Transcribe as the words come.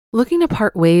Looking to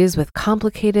part ways with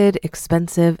complicated,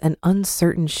 expensive, and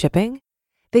uncertain shipping?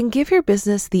 Then give your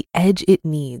business the edge it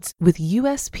needs with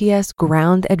USPS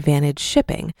Ground Advantage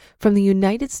shipping from the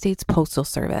United States Postal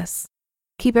Service.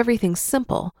 Keep everything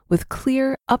simple with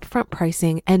clear, upfront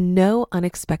pricing and no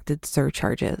unexpected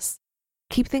surcharges.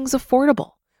 Keep things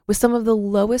affordable with some of the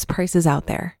lowest prices out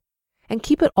there. And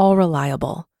keep it all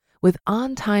reliable with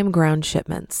on-time ground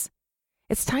shipments.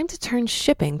 It's time to turn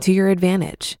shipping to your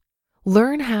advantage.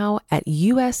 Learn how at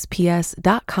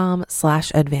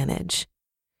USPS.com/advantage.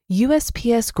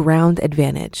 USPS Ground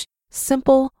Advantage.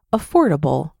 Simple,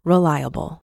 affordable,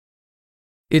 reliable.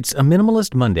 It's a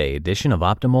Minimalist Monday edition of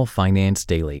Optimal Finance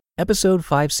Daily, episode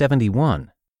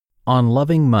 571, On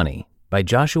Loving Money by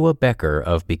Joshua Becker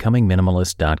of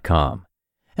BecomingMinimalist.com.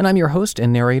 And I'm your host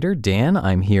and narrator, Dan.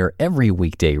 I'm here every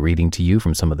weekday reading to you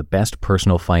from some of the best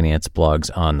personal finance blogs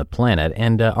on the planet.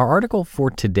 And our article for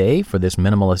today, for this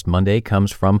Minimalist Monday,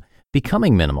 comes from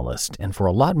Becoming Minimalist. And for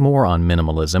a lot more on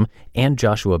minimalism and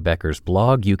Joshua Becker's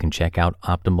blog, you can check out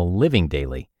Optimal Living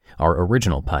Daily, our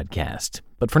original podcast.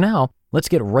 But for now, let's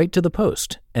get right to the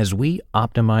post as we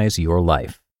optimize your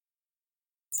life.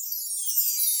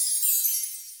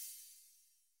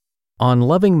 On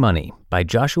Loving Money by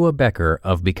Joshua Becker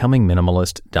of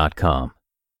BecomingMinimalist.com.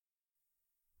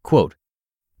 Quote,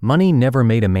 "Money never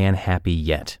made a man happy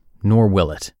yet, nor will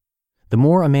it. The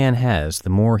more a man has, the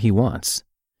more he wants.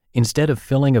 Instead of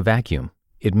filling a vacuum,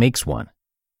 it makes one."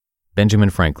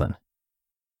 Benjamin Franklin.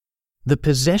 The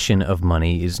possession of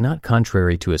money is not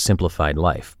contrary to a simplified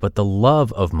life, but the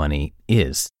love of money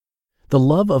is. The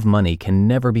love of money can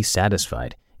never be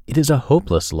satisfied. It is a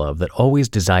hopeless love that always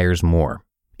desires more.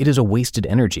 It is a wasted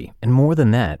energy, and more than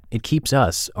that, it keeps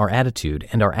us, our attitude,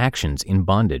 and our actions in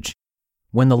bondage.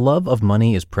 When the love of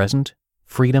money is present,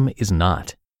 freedom is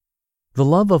not. The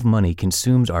love of money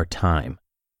consumes our time.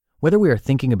 Whether we are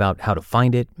thinking about how to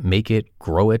find it, make it,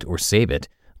 grow it, or save it,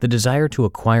 the desire to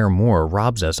acquire more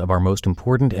robs us of our most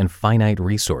important and finite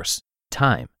resource,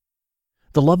 time.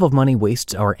 The love of money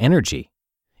wastes our energy.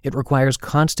 It requires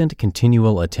constant,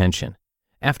 continual attention.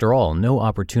 After all, no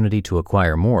opportunity to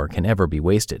acquire more can ever be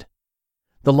wasted.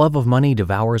 The love of money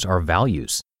devours our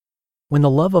values. When the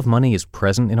love of money is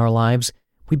present in our lives,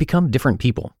 we become different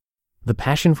people. The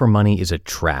passion for money is a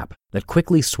trap that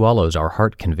quickly swallows our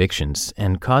heart convictions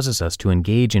and causes us to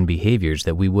engage in behaviors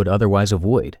that we would otherwise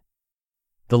avoid.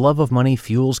 The love of money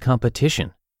fuels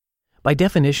competition. By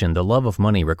definition, the love of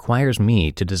money requires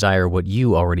me to desire what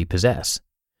you already possess.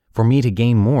 For me to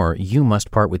gain more, you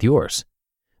must part with yours.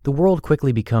 The world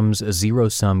quickly becomes a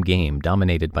zero-sum game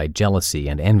dominated by jealousy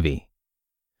and envy.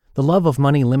 The love of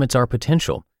money limits our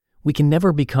potential. We can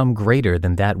never become greater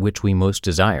than that which we most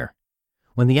desire.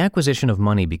 When the acquisition of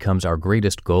money becomes our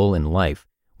greatest goal in life,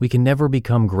 we can never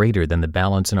become greater than the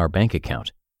balance in our bank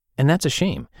account. And that's a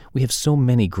shame. We have so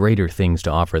many greater things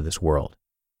to offer this world.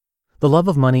 The love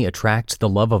of money attracts the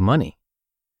love of money.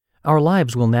 Our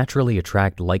lives will naturally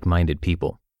attract like-minded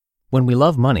people. When we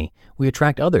love money, we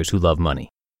attract others who love money.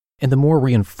 And the more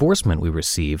reinforcement we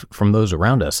receive from those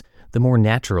around us, the more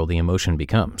natural the emotion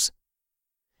becomes.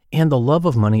 And the love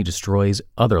of money destroys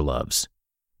other loves.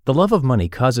 The love of money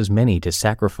causes many to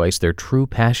sacrifice their true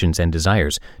passions and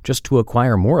desires just to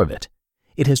acquire more of it.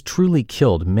 It has truly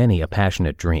killed many a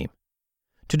passionate dream.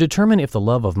 To determine if the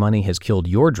love of money has killed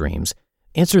your dreams,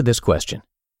 answer this question.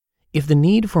 If the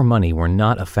need for money were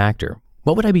not a factor,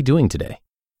 what would I be doing today?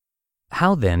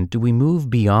 How then do we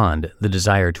move beyond the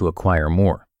desire to acquire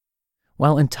more?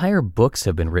 While entire books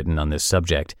have been written on this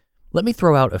subject, let me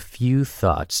throw out a few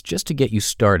thoughts just to get you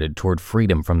started toward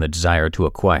freedom from the desire to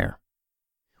acquire.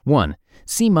 1.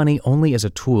 See money only as a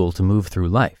tool to move through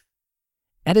life.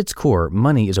 At its core,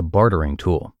 money is a bartering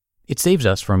tool. It saves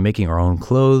us from making our own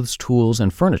clothes, tools,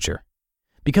 and furniture.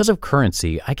 Because of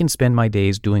currency, I can spend my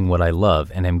days doing what I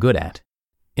love and am good at.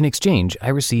 In exchange, I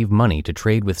receive money to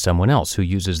trade with someone else who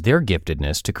uses their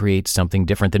giftedness to create something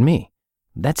different than me.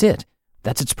 That's it.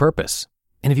 That's its purpose.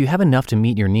 And if you have enough to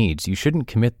meet your needs, you shouldn't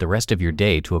commit the rest of your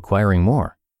day to acquiring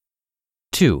more.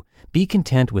 2. Be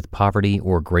content with poverty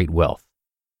or great wealth.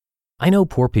 I know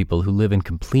poor people who live in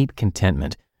complete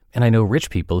contentment, and I know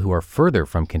rich people who are further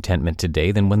from contentment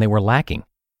today than when they were lacking.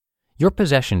 Your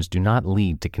possessions do not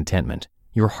lead to contentment.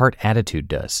 Your heart attitude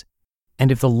does.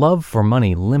 And if the love for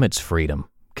money limits freedom,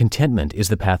 contentment is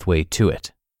the pathway to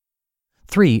it.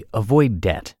 3. Avoid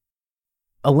debt.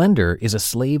 A lender is a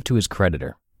slave to his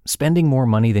creditor. Spending more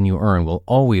money than you earn will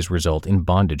always result in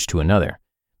bondage to another,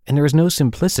 and there is no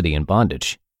simplicity in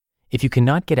bondage. If you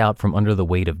cannot get out from under the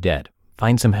weight of debt,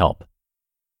 find some help.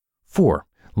 4.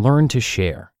 Learn to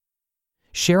share.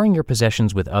 Sharing your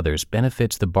possessions with others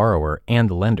benefits the borrower and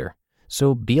the lender,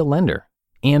 So be a lender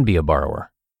and be a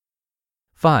borrower.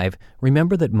 5.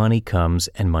 Remember that money comes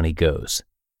and money goes.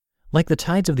 Like the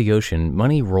tides of the ocean,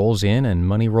 money rolls in and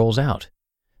money rolls out.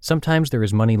 Sometimes there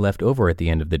is money left over at the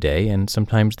end of the day, and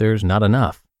sometimes there's not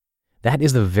enough. That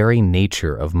is the very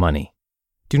nature of money.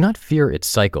 Do not fear its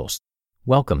cycles.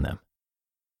 Welcome them.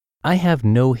 I have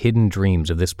no hidden dreams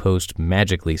of this post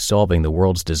magically solving the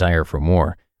world's desire for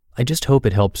more. I just hope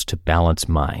it helps to balance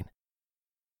mine.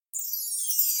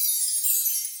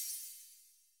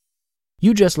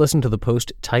 You just listened to the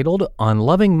post titled On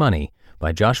Loving Money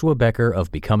by Joshua Becker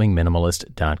of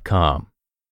BecomingMinimalist.com.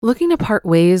 Looking to part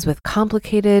ways with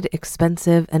complicated,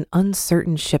 expensive, and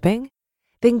uncertain shipping?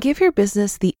 Then give your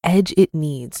business the edge it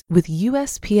needs with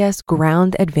USPS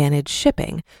Ground Advantage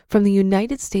shipping from the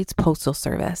United States Postal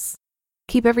Service.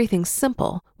 Keep everything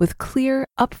simple with clear,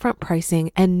 upfront pricing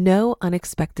and no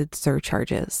unexpected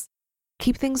surcharges.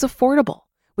 Keep things affordable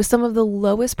with some of the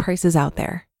lowest prices out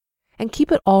there. And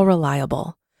keep it all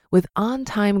reliable with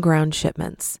on-time ground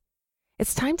shipments.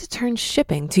 It's time to turn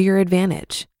shipping to your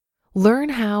advantage. Learn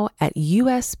how at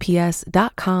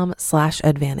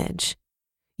USPS.com/advantage.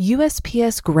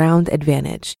 USPS Ground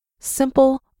Advantage.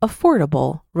 Simple,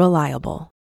 affordable,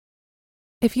 reliable.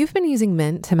 If you've been using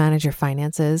Mint to manage your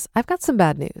finances, I've got some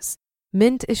bad news.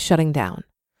 Mint is shutting down.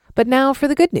 But now for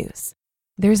the good news.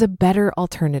 There's a better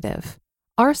alternative.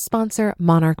 Our sponsor,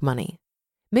 Monarch Money.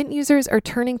 Mint users are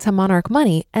turning to Monarch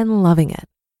Money and loving it.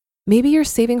 Maybe you're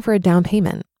saving for a down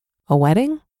payment, a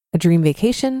wedding, a dream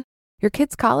vacation, your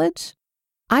kids' college.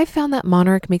 I've found that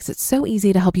Monarch makes it so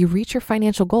easy to help you reach your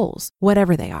financial goals,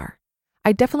 whatever they are.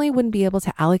 I definitely wouldn't be able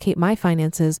to allocate my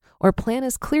finances or plan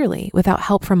as clearly without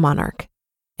help from Monarch.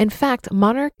 In fact,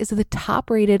 Monarch is the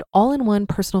top-rated all-in-one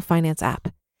personal finance app.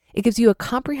 It gives you a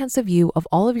comprehensive view of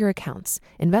all of your accounts,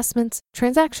 investments,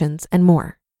 transactions, and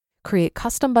more. Create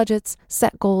custom budgets,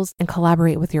 set goals, and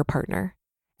collaborate with your partner.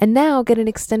 And now get an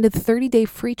extended 30-day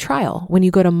free trial when you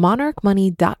go to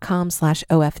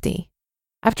monarchmoney.com/OFD.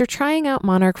 After trying out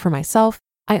Monarch for myself,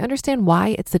 I understand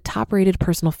why it's the top-rated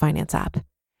personal finance app.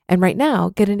 And right now,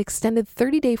 get an extended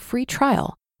 30-day free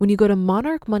trial when you go to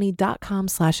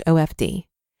monarchmoney.com/OFD.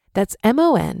 That's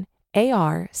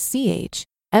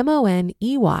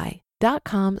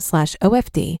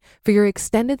monarchmoney.com/OFD for your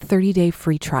extended 30-day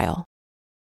free trial.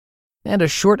 And a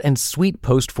short and sweet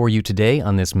post for you today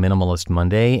on this Minimalist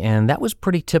Monday, and that was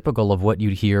pretty typical of what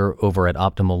you'd hear over at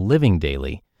Optimal Living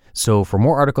Daily. So for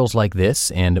more articles like this,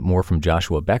 and more from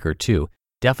Joshua Becker too,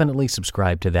 definitely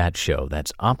subscribe to that show.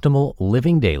 That's Optimal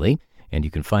Living Daily, and you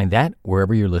can find that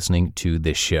wherever you're listening to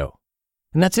this show.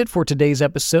 And that's it for today's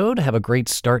episode. Have a great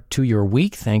start to your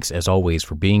week. Thanks as always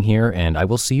for being here, and I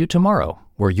will see you tomorrow,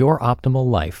 where your optimal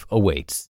life awaits.